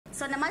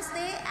So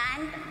namaste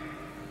and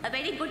a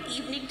very good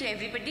evening to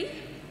everybody.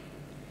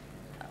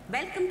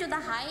 Welcome to the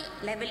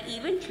high-level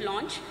event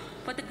launch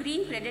for the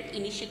Green Credit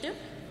Initiative,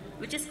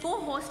 which is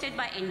co-hosted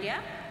by India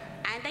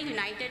and the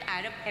United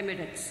Arab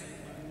Emirates.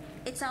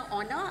 It's our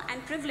honor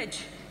and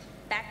privilege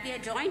that we are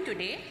joined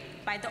today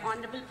by the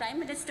Honorable Prime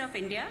Minister of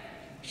India,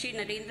 Shri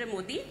Narendra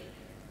Modi,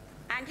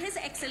 and His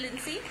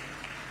Excellency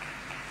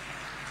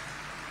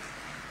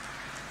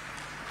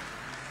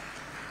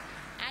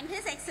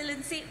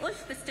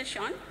Ulf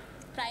Kristersson,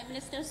 Prime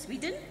Minister of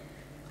Sweden,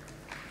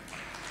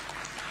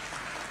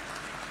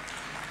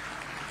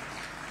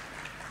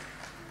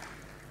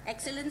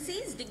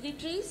 Excellencies,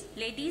 dignitaries,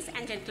 ladies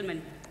and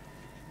gentlemen.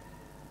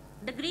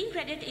 The Green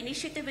Credit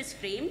Initiative is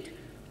framed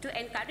to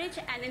encourage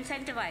and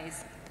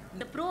incentivize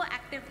the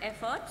proactive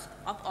efforts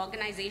of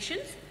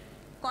organizations,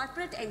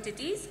 corporate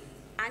entities,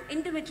 and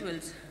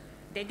individuals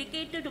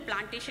dedicated to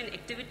plantation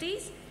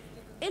activities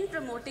in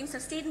promoting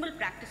sustainable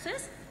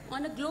practices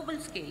on a global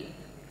scale.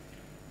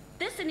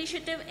 This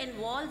initiative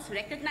involves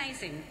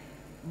recognizing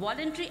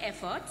voluntary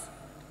efforts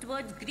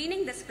towards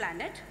greening this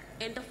planet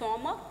in the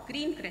form of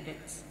green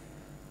credits.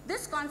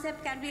 This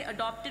concept can be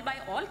adopted by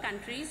all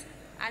countries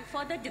and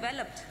further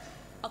developed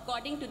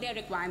according to their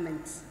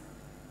requirements.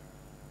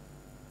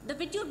 The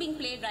video being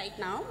played right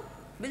now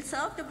will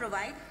serve to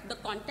provide the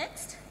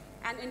context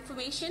and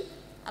information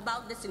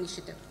about this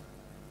initiative.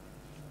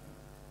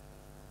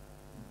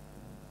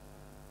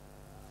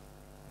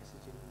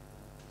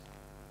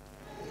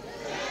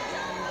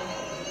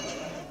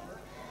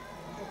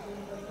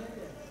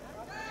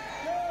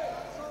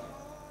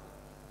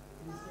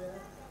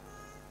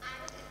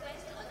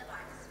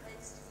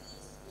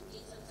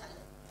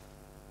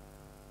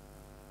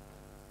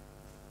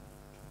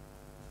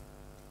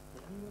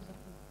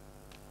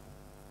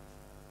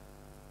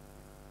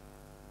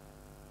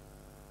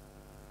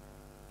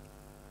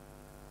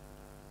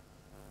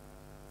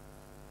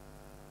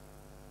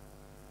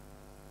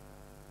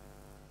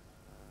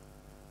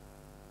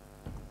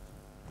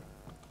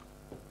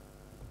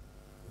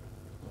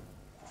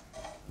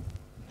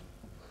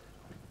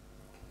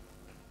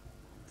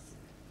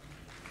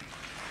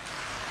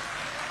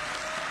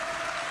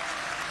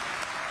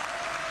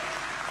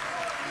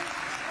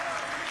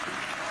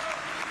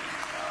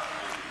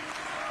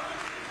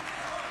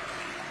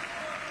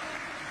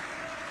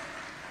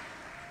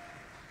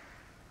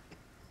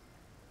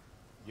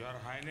 Your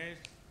Highness,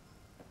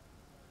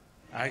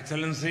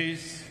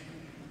 Excellencies,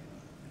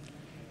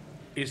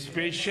 इस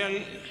special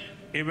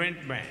event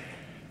में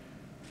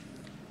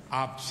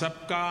आप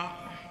सबका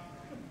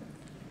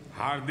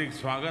हार्दिक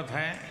स्वागत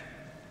है।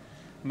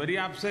 मेरी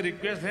आपसे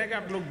request है कि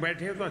आप लोग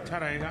बैठे तो अच्छा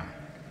रहेगा।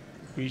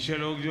 पीछे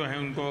लोग जो हैं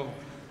उनको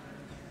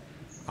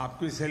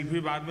आपकी सेल्फी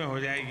बाद में हो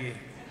जाएगी।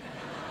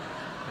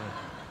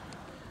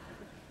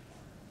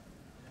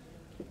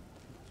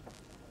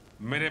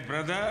 मेरे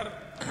ब्रदर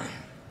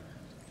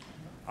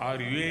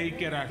और यूएई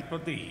के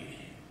राष्ट्रपति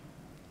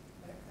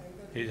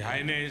हिज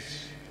हाइनेस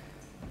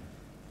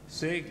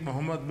शेख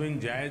मोहम्मद बिन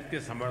जायद के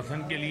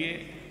समर्थन के लिए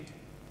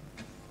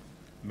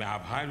मैं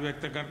आभार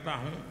व्यक्त करता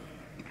हूं।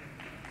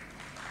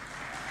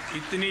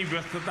 इतनी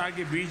व्यस्तता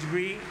के बीच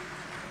भी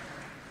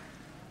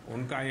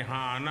उनका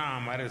यहां आना,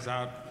 हमारे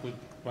साथ कुछ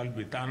पल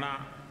बिताना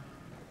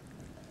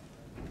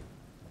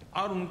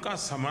और उनका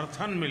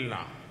समर्थन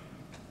मिलना,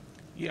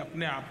 ये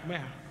अपने आप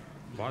में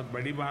बहुत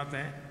बड़ी बात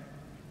है।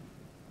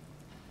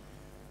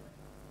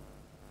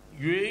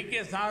 यूएई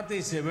के साथ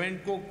इस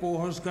इवेंट को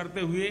को-होस्ट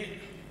करते हुए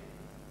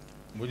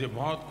मुझे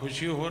बहुत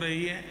खुशी हो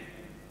रही है।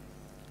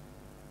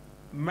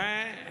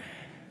 मैं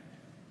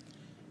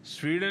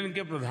स्वीडन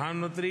के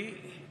प्रधानमंत्री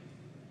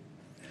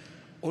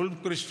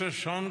उल्फ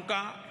क्रिस्टरसन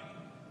का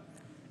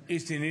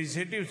इस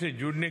इनिशिएटिव से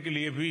जुड़ने के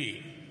लिए भी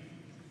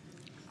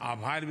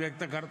आभार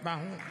व्यक्त करता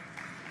हूं।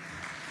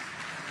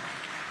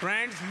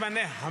 फ्रेंड्स,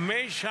 मैंने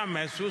हमेशा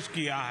महसूस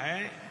किया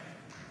है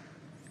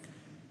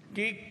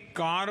कि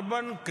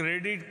कार्बन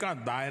क्रेडिट का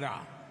दायरा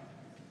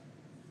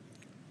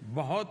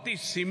बहुत ही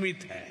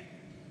सीमित है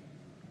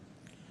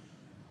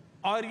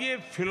और ये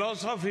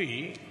फिलॉसफी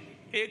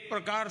एक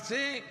प्रकार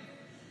से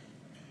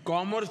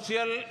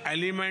कॉमर्शियल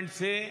एलिमेंट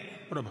से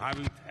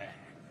प्रभावित है।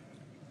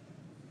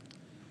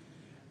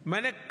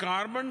 मैंने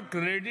कार्बन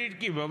क्रेडिट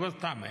की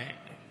व्यवस्था में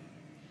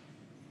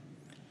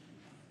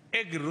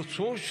एक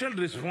सोशल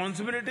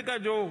रिस्पॉन्सिबिलिटी का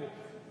जो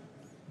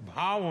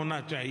भाव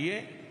होना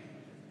चाहिए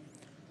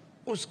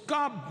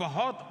उसका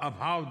बहुत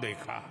अभाव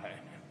देखा है।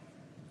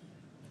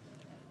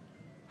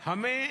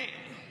 हमें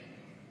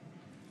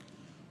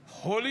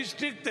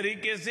होलिस्टिक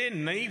तरीके से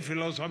नई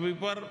फिलॉसफी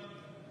पर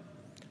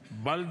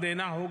बल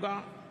देना होगा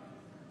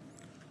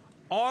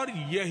और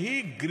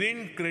यही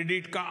ग्रीन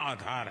क्रेडिट का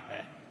आधार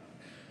है।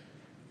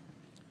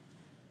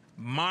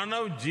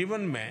 मानव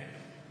जीवन में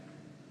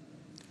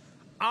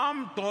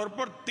आमतौर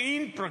पर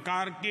 3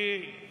 प्रकार के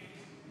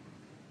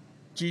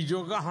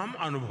चीजों का हम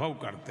अनुभव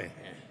करते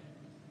हैं।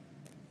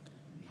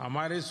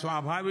 हमारे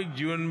स्वाभाविक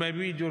जीवन में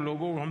भी जो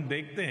लोगों को हम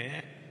देखते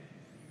हैं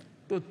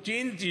तो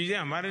 3 चीजें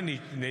हमारे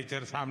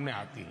नेचर सामने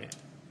आती हैं।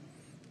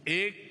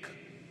 एक,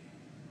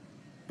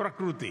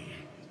 प्रकृति,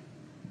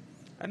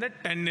 यानी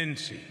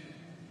टेंडेंसी,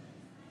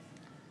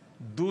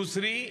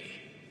 दूसरी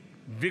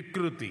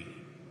विकृति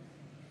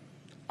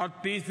और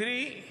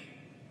तीसरी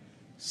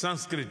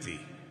संस्कृति।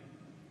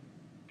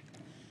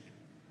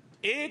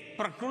 एक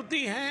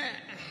प्रकृति है,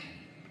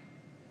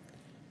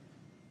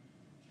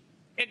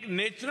 एक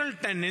नेचुरल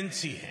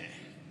टेंडेंसी है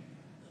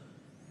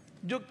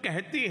जो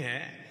कहती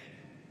है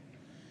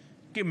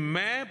कि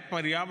मैं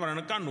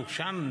पर्यावरण का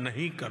नुकसान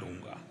नहीं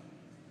करूंगा।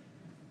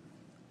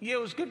 ये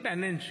उसकी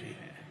टेंडेंसी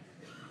है।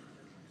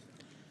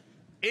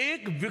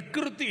 एक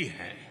विकृति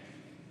है,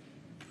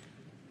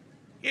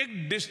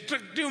 एक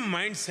डिस्ट्रक्टिव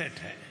माइंडसेट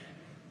है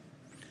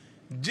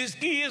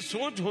जिसकी ये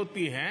सोच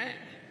होती है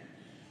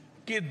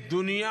कि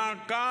दुनिया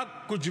का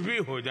कुछ भी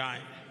हो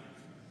जाए,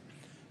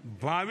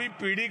 भावी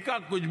पीढ़ी का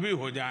कुछ भी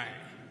हो जाए,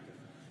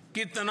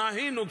 कितना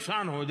ही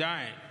नुकसान हो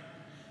जाए,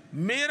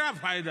 मेरा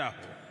फायदा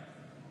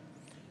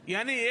हो।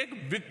 यानी एक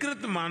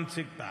विकृत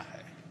मानसिकता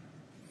है।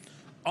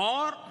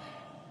 और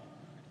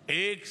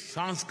एक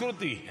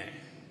संस्कृति है,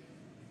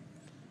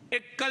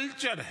 एक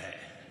कल्चर है,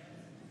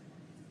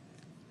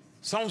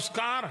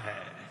 संस्कार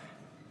है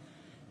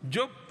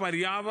जो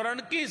पर्यावरण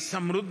की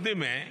समृद्धि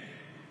में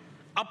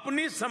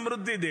अपनी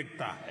समृद्धि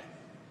देखता है।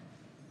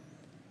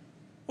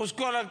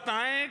 उसको लगता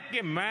है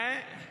कि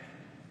मैं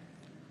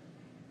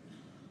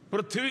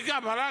पृथ्वी का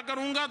भला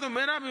करूंगा तो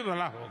मेरा भी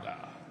भला होगा।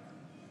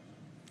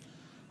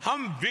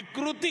 हम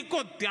विकृति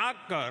को त्याग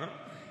कर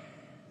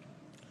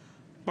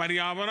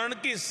पर्यावरण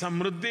की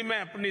समृद्धि में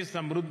अपनी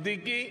समृद्धि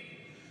की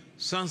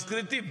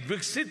संस्कृति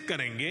विकसित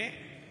करेंगे,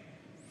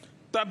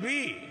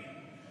 तभी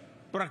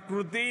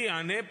प्रकृति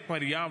यानी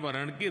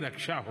पर्यावरण की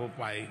रक्षा हो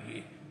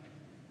पाएगी।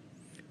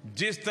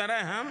 जिस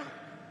तरह हम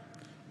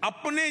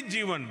अपने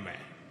जीवन में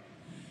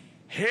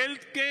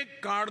हेल्थ के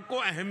कार्ड को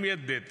अहमियत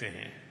देते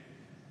हैं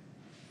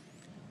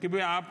कि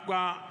भाई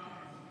आपका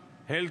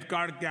हेल्थ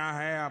कार्ड क्या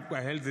है, आपका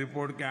हेल्थ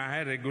रिपोर्ट क्या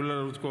है,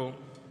 रेगुलर उसको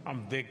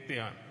हम देखते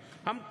हैं,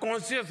 हम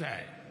कॉन्शियस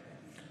है,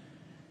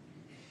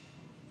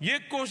 ये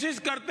कोशिश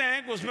करते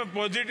हैं कि उसमें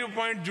पॉजिटिव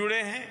पॉइंट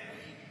जुड़े हैं।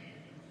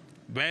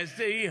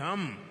 वैसे ही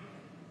हम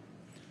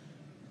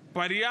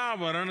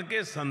पर्यावरण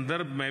के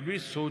संदर्भ में भी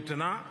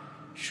सोचना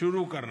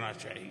शुरू करना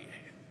चाहिए।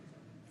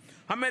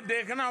 हमें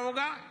देखना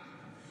होगा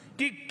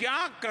कि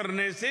क्या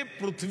करने से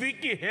पृथ्वी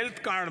की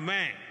हेल्थ कार्ड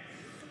में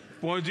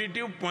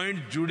पॉजिटिव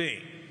पॉइंट जुड़े,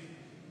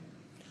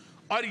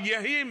 और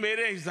यही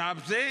मेरे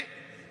हिसाब से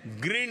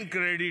ग्रीन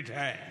क्रेडिट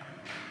है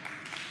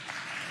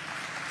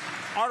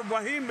और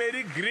वही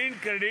मेरी ग्रीन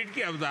क्रेडिट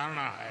की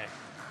अवधारणा है।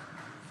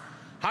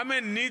 हमें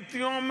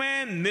नीतियों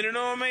में,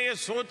 निर्णयों में यह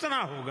सोचना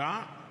होगा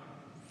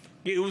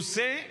कि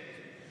उससे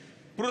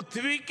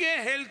पृथ्वी के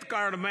हेल्थ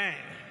कार्ड में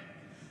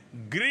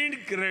ग्रीन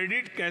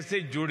क्रेडिट कैसे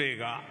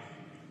जुड़ेगा।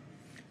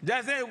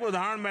 जैसे एक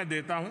उदाहरण मैं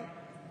देता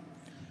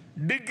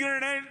हूं,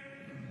 डिग्रेडेड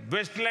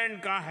वेस्टलैंड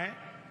का है।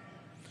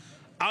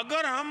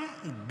 अगर हम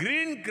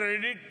ग्रीन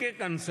क्रेडिट के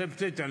कंसेप्ट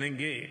से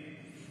चलेंगे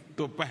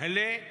तो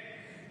पहले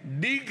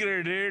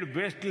डिग्रेडेड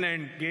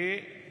वेस्टलैंड के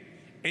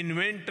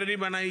इन्वेंटरी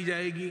बनाई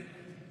जाएगी,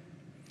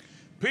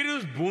 फिर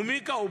उस भूमि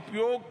का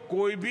उपयोग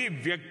कोई भी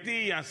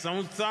व्यक्ति या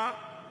संस्था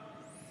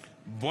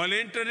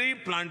वॉलेंटरी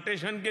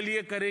प्लांटेशन के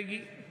लिए करेगी,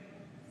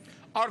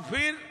 और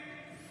फिर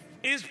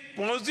इस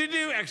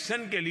पॉजिटिव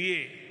एक्शन के लिए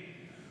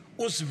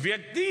उस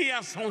व्यक्ति या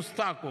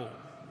संस्था को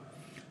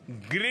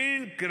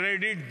ग्रीन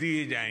क्रेडिट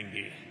दिए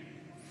जाएंगे।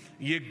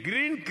 ये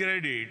ग्रीन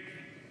क्रेडिट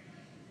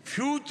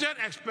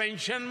फ्यूचर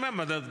एक्सपेंशन में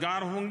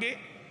मददगार होंगे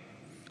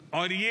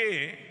और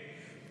ये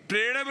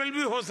ट्रेडेबल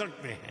भी हो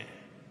सकते हैं।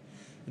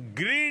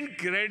 ग्रीन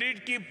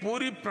क्रेडिट की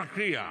पूरी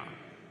प्रक्रिया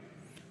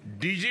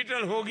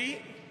डिजिटल होगी,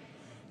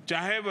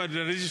 चाहे वह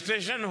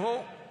रजिस्ट्रेशन हो,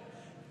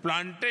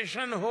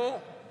 प्लांटेशन हो,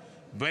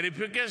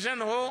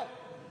 वेरिफिकेशन हो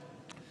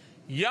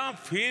या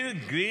फिर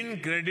ग्रीन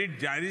क्रेडिट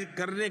जारी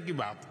करने की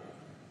बात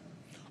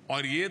हो।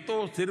 और ये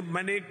तो सिर्फ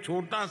मैंने एक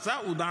छोटा सा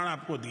उदाहरण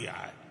आपको दिया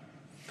है।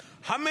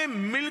 हमें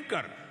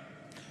मिलकर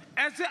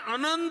ऐसे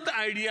अनंत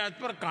आइडियाज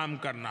पर काम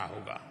करना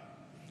होगा।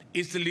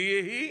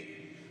 इसलिए ही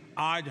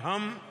आज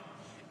हम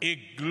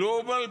एक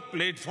ग्लोबल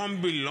प्लेटफॉर्म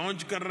भी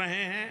लॉन्च कर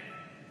रहे हैं।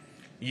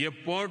 ये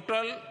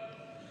पोर्टल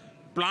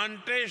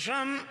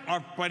प्लांटेशन और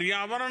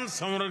पर्यावरण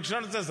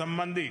संरक्षण से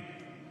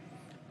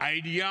संबंधित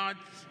आइडियाज,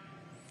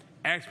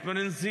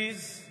 एक्सपीरियंसेस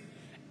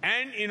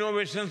एंड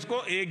इनोवेशंस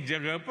को एक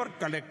जगह पर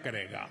कलेक्ट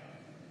करेगा।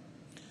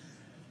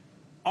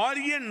 और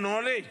ये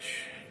नॉलेज,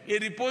 ये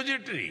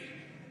रिपोजिटरी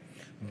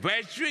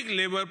वैश्विक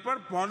लेवल पर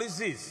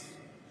पॉलिसीज,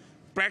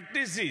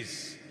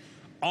 प्रैक्टिसेस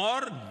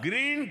और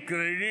ग्रीन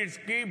क्रेडिट्स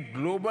की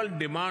ग्लोबल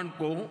डिमांड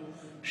को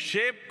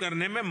शेप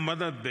करने में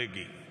मदद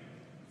देगी।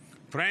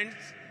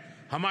 फ्रेंड्स,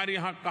 हमारे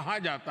यहां कहा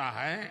जाता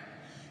है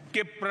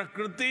कि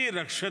प्रकृति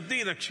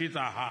रक्षति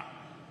रक्षिताः,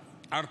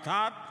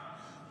 अर्थात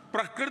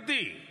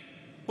प्रकृति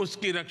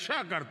उसकी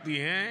रक्षा करती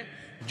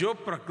है जो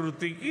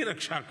प्रकृति की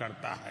रक्षा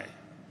करता है।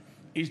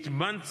 इस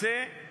मंच से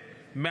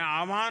मैं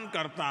आह्वान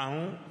करता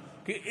हूं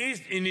कि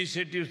इस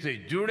इनिशिएटिव से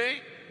जुड़े,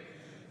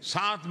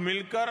 साथ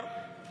मिलकर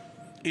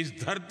इस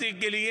धरती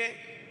के लिए,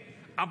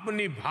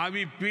 अपनी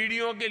भावी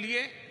पीढ़ियों के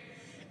लिए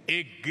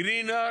एक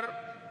ग्रीनर,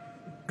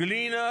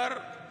 क्लीनर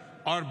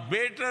और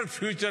बेटर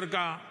फ्यूचर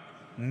का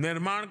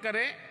निर्माण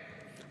करें।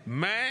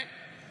 मैं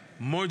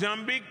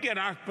मोजाम्बिक के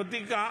राष्ट्रपति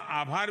का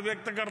आभार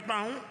व्यक्त करता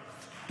हूं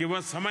कि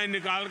वह समय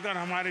निकालकर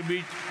हमारे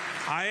बीच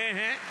आए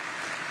हैं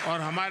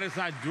और हमारे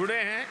साथ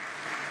जुड़े हैं।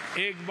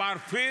 एक बार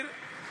फिर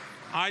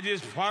आज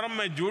इस फोरम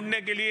में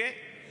जुड़ने के लिए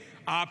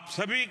आप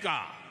सभी का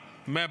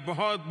मैं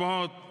बहुत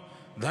बहुत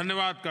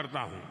धन्यवाद करता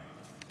हूं।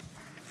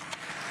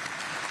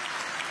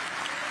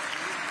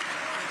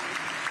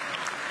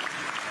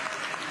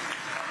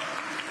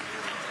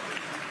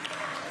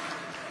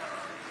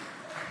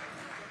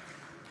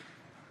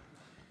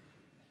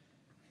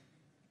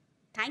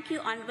 Thank you,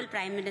 Honorable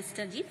Prime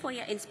Minister Ji, for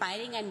your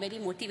inspiring and very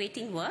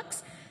motivating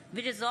works.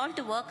 We resolve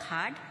to work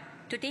hard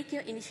to take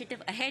your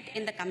initiative ahead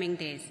in the coming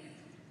days.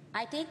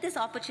 I take this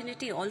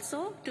opportunity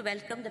also to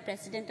welcome the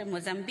President of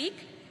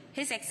Mozambique,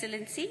 His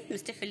Excellency,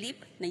 Mr.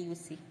 Filipe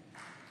Nyusi.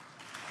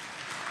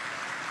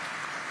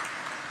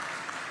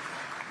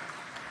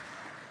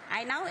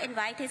 I now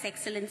invite His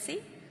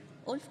Excellency,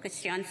 Ulf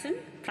Kristersson,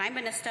 Prime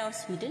Minister of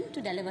Sweden,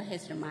 to deliver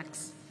his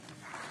remarks.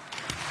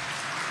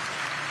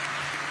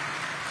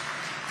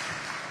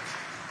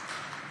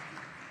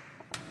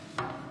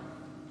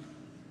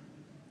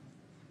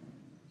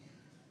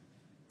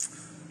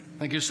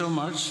 Thank you so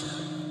much,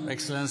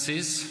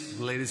 Excellencies,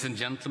 ladies and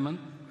gentlemen,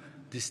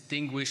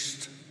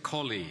 distinguished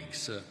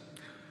colleagues.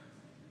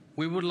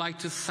 We would like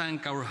to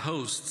thank our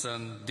hosts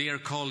and dear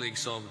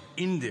colleagues of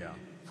India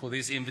for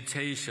this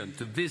invitation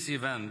to this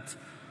event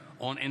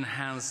on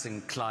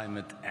enhancing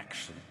climate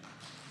action.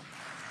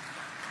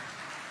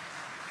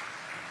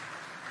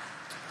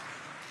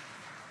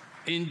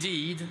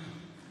 Indeed,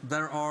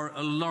 there are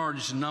a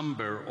large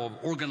number of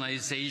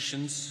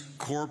organizations,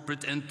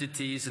 corporate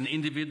entities, and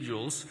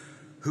individuals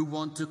who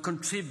want to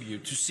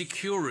contribute to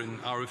securing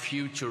our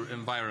future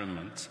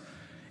environment.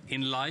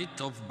 In light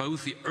of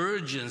both the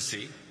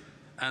urgency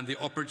and the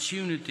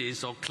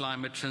opportunities of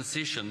climate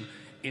transition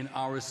in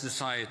our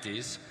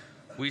societies,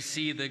 we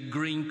see the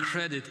Green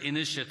Credit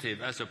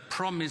Initiative as a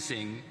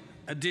promising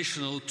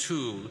additional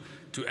tool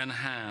to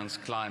enhance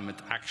climate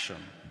action.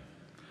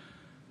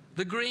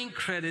 The Green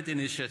Credit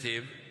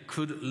Initiative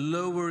could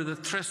lower the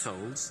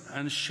thresholds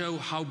and show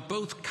how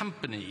both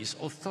companies,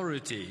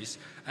 authorities,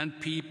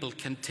 and people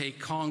can take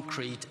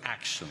concrete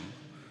action.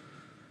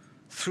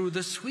 Through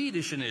the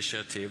Swedish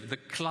initiative, the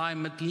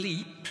Climate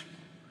Leap,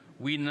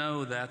 we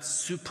know that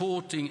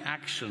supporting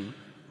action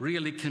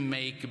really can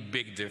make a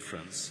big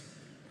difference.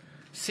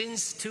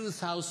 Since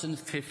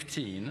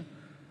 2015,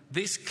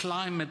 this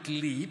Climate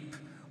Leap,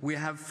 we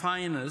have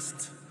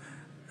financed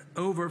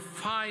over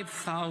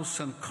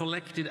 5,000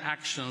 collected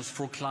actions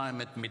for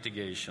climate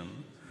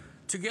mitigation.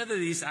 Together,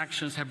 these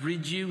actions have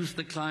reduced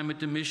the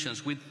climate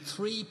emissions with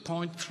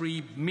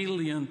 3.3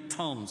 million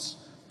tons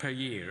per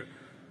year.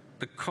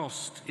 The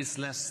cost is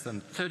less than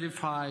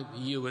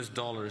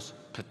 $35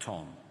 per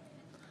ton.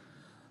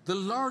 The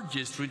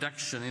largest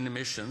reduction in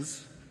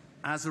emissions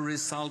as a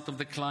result of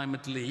the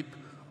Climate Leap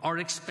are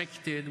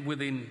expected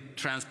within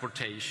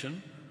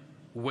transportation,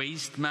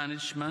 waste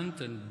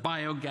management, and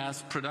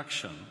biogas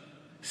production,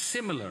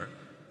 similar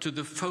to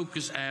the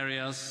focus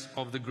areas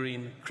of the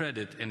Green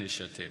Credit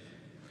Initiative.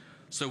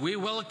 So we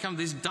welcome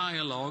this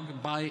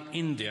dialogue by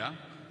India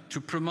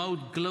to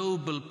promote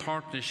global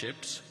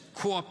partnerships,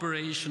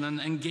 cooperation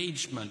and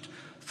engagement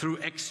through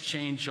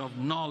exchange of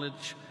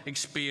knowledge,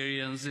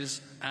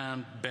 experiences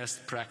and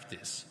best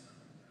practice.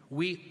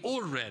 We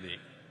already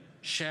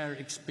share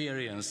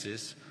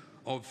experiences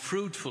of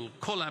fruitful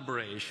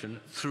collaboration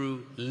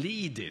through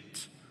Lead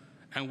It,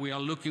 and we are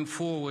looking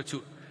forward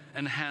to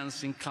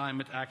enhancing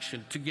climate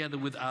action together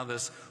with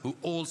others who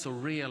also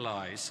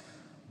realize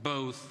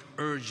both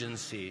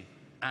urgency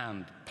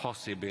and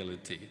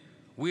possibility.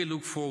 We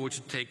look forward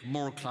to take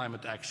more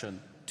climate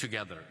action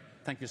together.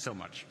 Thank you so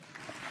much.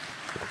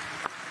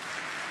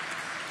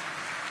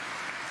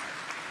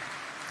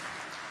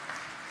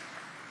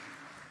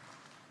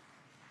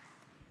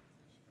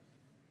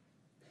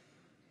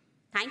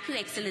 Thank you,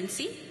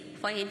 Excellency,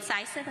 for your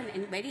incisive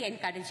and very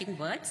encouraging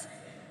words.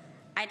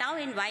 I now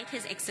invite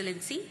His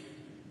Excellency,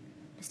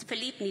 Mr.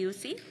 Filipe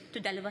Nyusi, to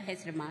deliver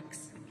his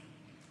remarks.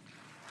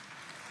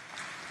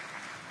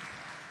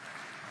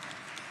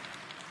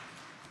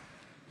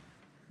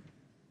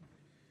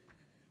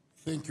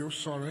 Thank you.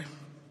 Sorry,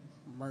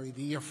 my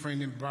dear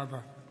friend and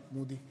brother,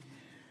 Modi.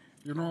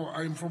 You know,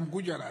 I'm from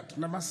Gujarat.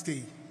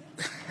 Namaste.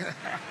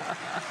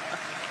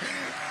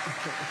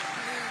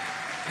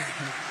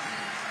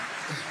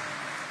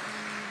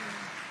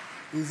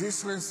 His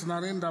Excellency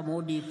Narendra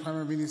Modi,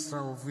 Prime Minister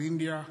of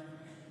India,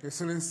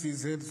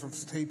 Excellencies, heads of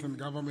state and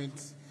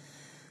government,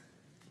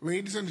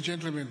 ladies and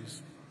gentlemen,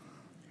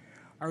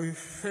 I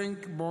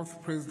thank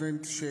both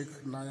President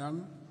Sheikh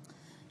Nayan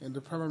and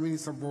the Prime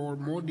Minister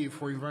Modi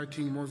for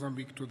inviting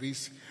Mozambique to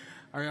this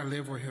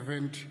higher-level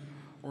event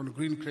on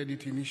Green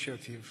Credit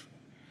Initiative.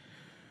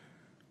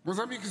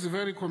 Mozambique is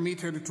very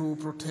committed to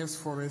protect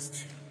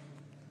forest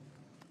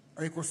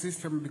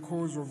ecosystem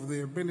because of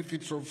the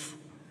benefits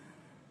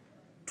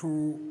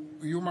to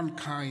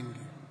humankind.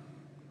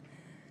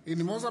 In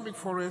the Mozambique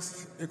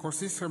forest,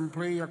 ecosystems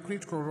play a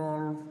critical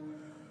role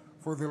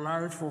for the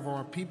life of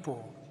our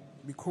people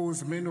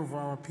because many of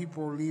our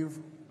people live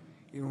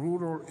in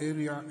rural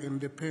areas and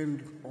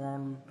depend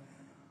on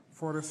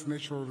forest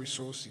natural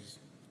resources.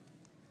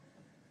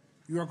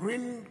 Your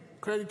Green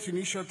Credit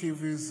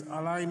Initiative is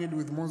aligned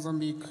with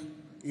Mozambique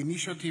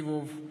initiative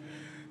of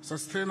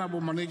sustainable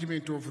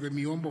management of the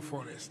Miombo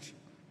forest.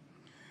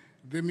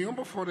 The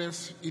Miombo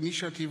Forest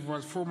Initiative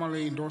was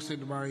formally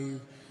endorsed by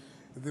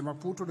the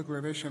Maputo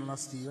Declaration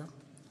last year,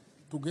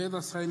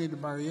 together signed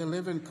by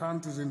 11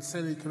 countries in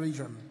SADC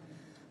region,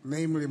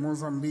 namely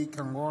Mozambique,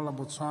 Angola,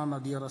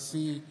 Botswana,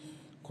 DRC,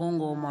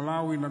 Congo,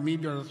 Malawi,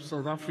 Namibia,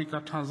 South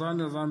Africa,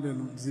 Tanzania, Zambia,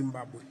 and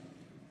Zimbabwe.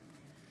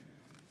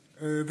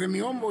 The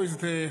Miombo is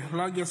the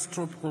largest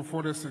tropical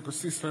forest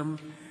ecosystem,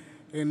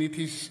 and it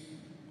is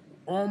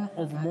home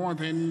of more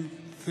than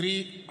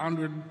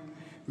 300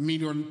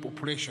 million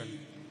population.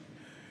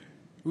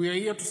 We are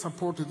here to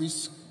support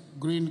this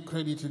Green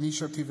Credit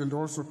Initiative and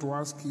also to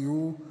ask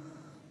you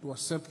to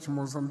accept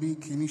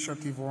Mozambique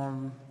initiative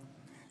on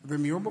the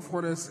Miombo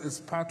Forest as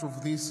part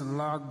of this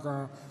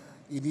large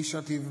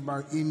initiative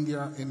by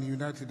India and the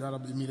United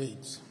Arab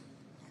Emirates.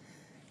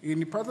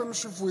 In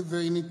partnership with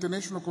the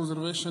International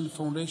Conservation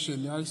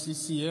Foundation,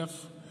 ICCF,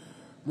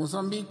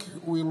 Mozambique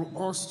will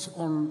host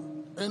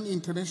an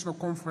international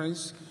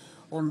conference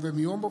on the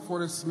Miombo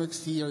Forest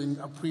next year in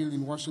April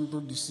in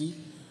Washington, D.C.,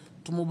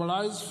 to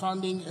mobilize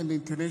funding and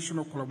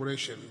international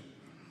collaboration.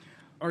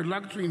 I would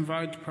like to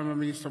invite Prime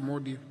Minister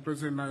Modi,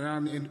 President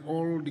Nayan, and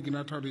all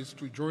dignitaries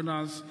to join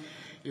us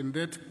in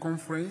that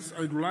conference.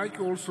 I would like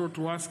also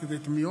to ask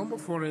that Miombo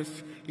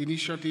Forest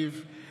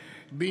Initiative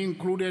be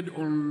included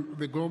on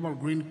the Global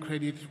Green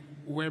Credit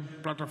web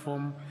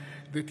platform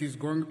that is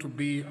going to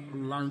be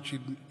launched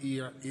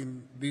here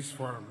in this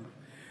forum.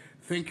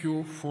 Thank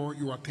you for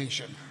your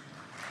attention.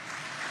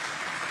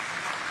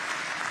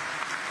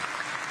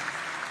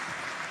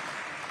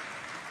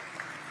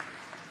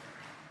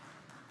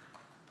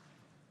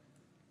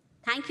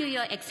 Thank you,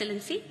 Your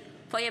Excellency,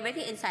 for your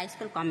very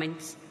insightful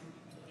comments.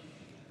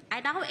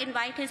 I now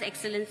invite His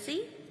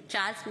Excellency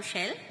Charles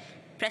Michel,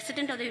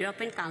 President of the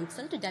European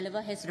Council, to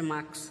deliver his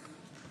remarks.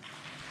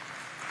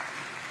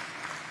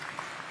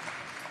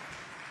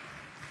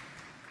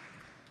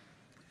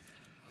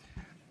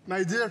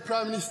 My dear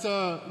Prime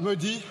Minister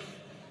Modi,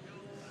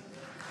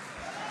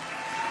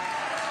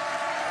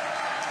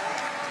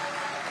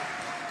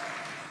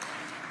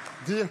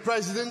 dear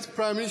President,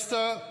 Prime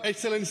Minister,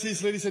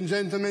 Excellencies, ladies and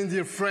gentlemen,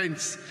 dear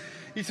friends,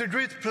 it's a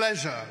great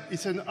pleasure,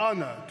 it's an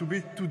honor to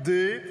be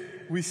today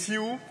with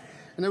you,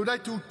 and I would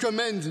like to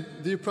commend,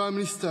 dear Prime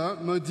Minister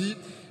Modi,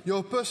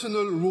 your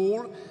personal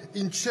role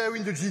in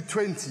chairing the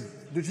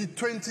G20. The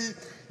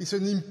G20 is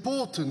an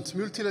important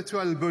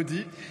multilateral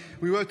body.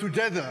 We were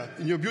together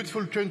in your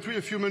beautiful country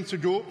a few months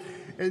ago,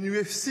 and you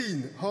have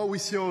seen how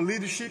with your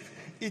leadership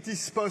it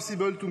is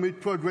possible to make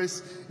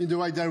progress in the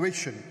right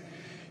direction.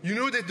 You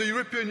know that the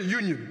European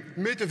Union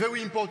made a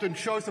very important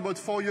choice about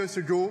 4 years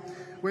ago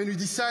when we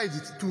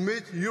decided to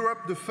make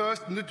Europe the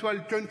first neutral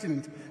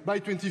continent by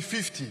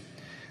 2050.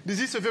 This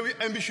is a very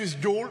ambitious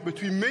goal,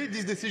 but we made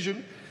this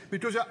decision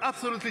because we are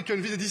absolutely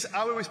convinced that it is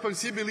our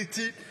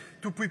responsibility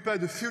to prepare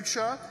the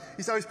future,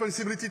 it's our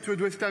responsibility to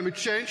address climate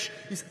change,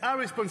 it's our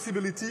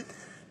responsibility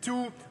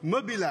to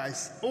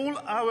mobilize all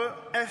our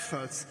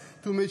efforts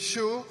to make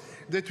sure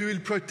that we will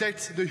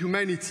protect the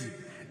humanity.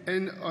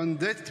 And on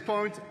that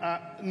point, I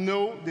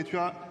know that we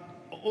are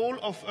all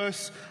of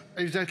us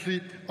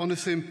exactly on the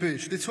same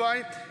page. That's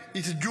why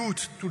it's good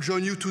to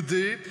join you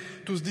today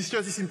to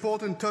discuss this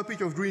important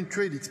topic of green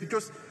credits,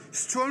 because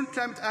strong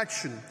climate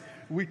action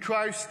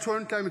requires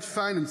strong climate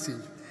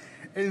financing.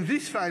 And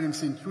this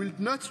financing will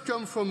not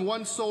come from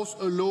one source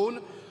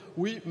alone.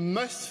 We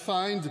must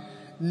find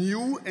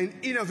new and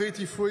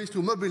innovative ways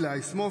to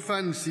mobilize more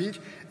financing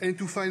and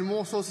to find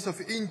more sources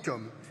of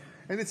income.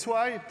 And that's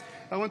why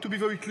I want to be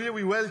very clear,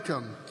 we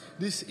welcome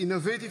these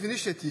innovative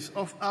initiatives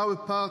of our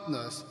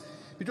partners,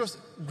 because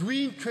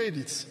green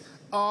credits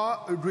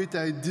are a great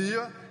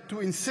idea to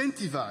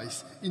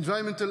incentivize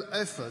environmental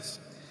efforts.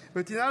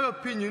 But in our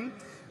opinion,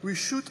 we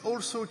should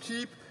also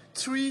keep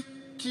 3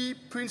 key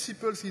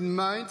principles in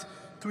mind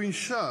to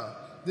ensure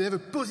they have a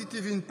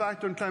positive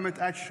impact on climate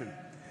action.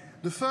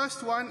 The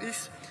first one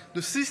is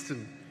the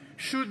system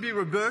should be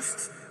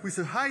robust with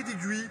a high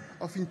degree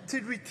of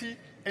integrity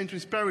and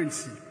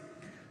transparency.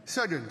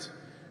 Second,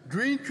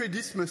 green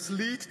credits must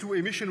lead to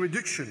emission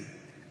reduction.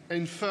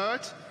 And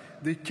third,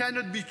 they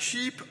cannot be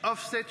cheap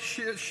offset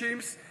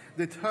schemes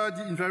that hurt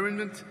the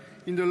environment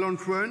in the long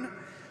run.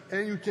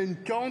 And you can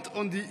count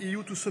on the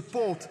EU to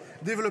support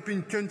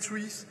developing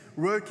countries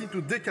working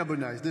to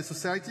decarbonize their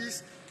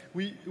societies.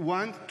 We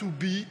want to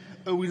be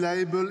a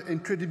reliable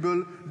and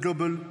credible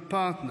global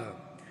partner.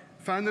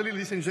 Finally,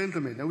 ladies and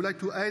gentlemen, I would like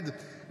to add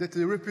that the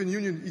European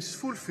Union is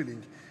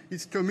fulfilling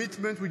its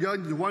commitment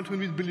regarding the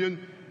 100 billion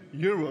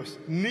euros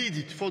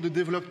needed for the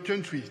developed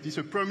countries. This is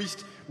a promise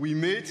we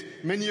made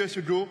many years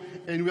ago,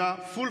 and we are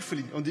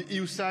fulfilling on the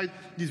EU side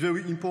this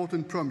very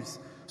important promise.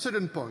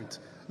 Second point,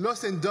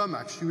 loss and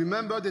damage. You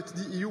remember that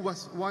the EU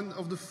was one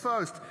of the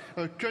first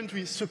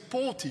countries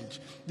supporting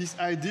this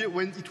idea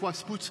when it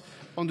was put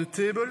on the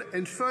table.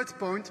 And third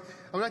point,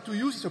 I would like to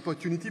use this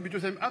opportunity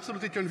because I'm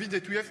absolutely convinced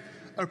that we have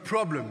a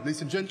problem,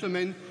 ladies and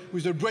gentlemen,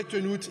 with the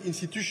Bretton Woods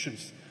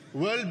institutions,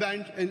 World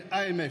Bank and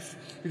IMF,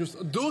 because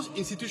those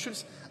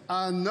institutions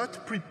are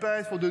not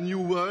prepared for the new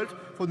world,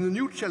 for the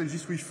new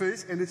challenges we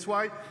face, and that's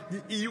why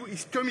the EU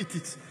is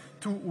committed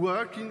to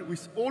working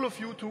with all of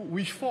you to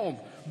reform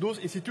those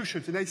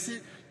institutions. And I see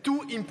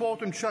two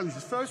important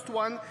challenges. First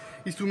one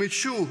is to make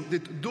sure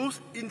that those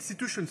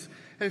institutions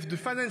have the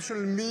financial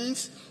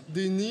means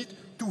they need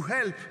to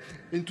help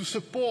and to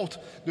support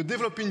the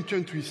developing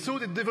countries, so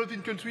that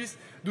developing countries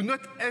do not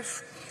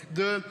have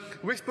the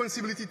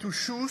responsibility to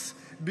choose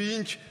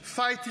being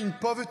fighting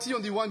poverty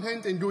on the one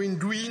hand and going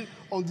green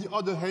on the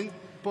other hand.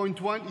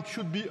 Point one, it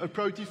should be a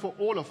priority for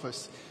all of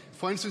us.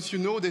 For instance, you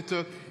know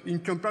that in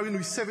comparison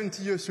with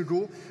 70 years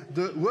ago,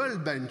 the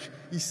World Bank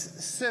is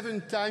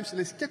 7 times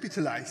less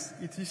capitalized.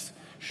 It is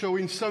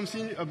showing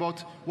something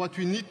about what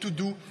we need to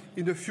do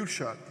in the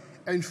future.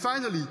 And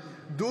finally,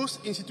 those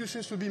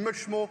institutions should be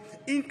much more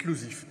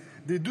inclusive.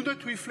 They do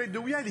not reflect the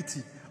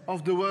reality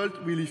of the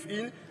world we live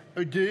in.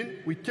 Again,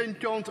 we can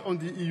count on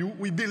the EU.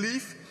 We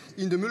believe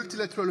in the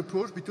multilateral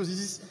approach because this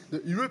is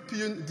the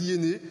European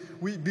DNA.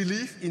 We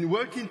believe in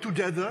working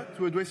together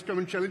to address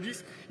common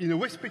challenges in a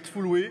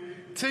respectful way.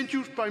 Thank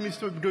you, Prime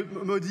Minister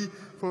Modi,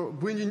 for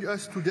bringing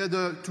us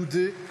together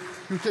today.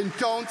 You can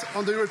count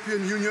on the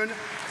European Union.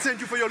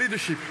 Thank you for your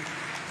leadership.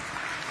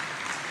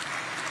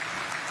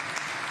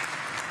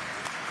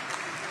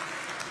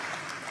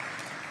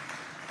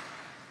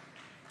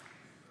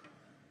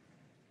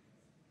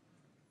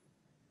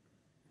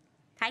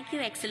 Thank you,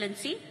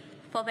 Excellency,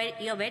 for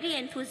your very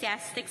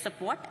enthusiastic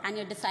support and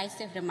your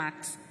decisive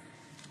remarks.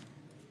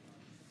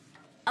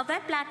 A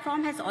web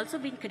platform has also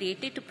been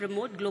created to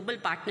promote global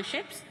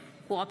partnerships,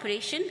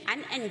 cooperation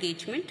and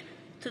engagement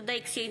through the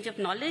exchange of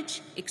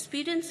knowledge,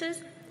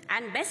 experiences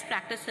and best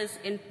practices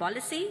in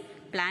policy,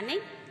 planning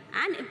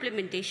and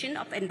implementation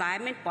of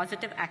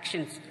environment-positive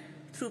actions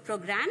through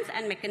programs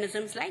and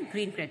mechanisms like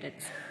green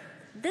credits.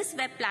 This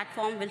web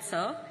platform will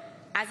serve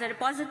as a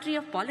repository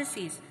of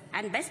policies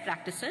and best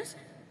practices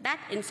that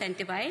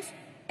incentivize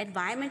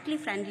environmentally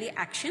friendly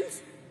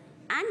actions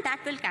and that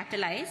will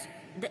catalyze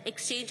the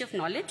exchange of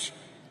knowledge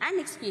and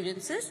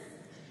experiences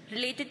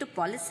related to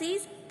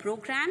policies,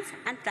 programs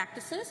and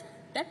practices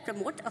that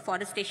promote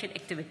afforestation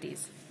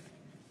activities.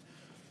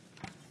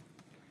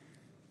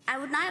 I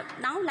would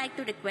now like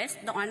to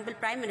request the Honourable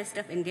Prime Minister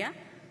of India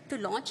to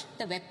launch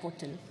the web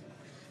portal.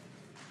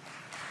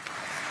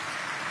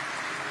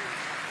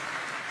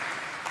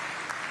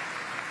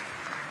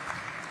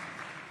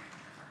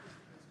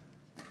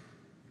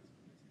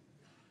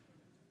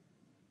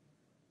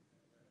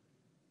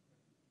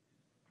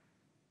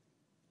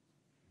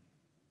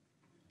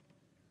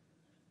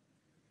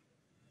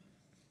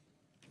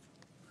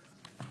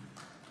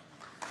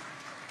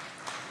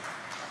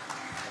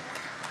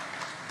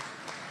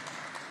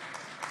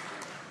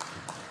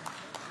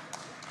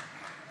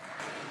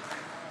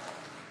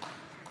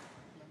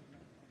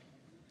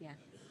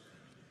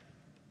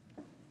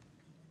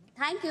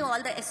 Thank you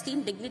all the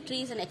esteemed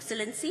dignitaries and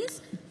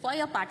excellencies for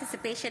your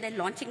participation in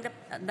launching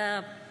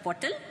the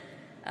portal.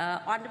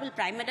 Honourable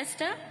Prime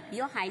Minister,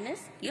 Your Highness,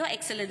 Your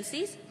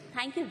Excellencies,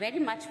 thank you very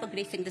much for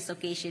gracing this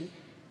occasion.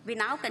 We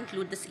now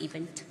conclude this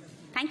event.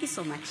 Thank you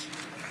so much.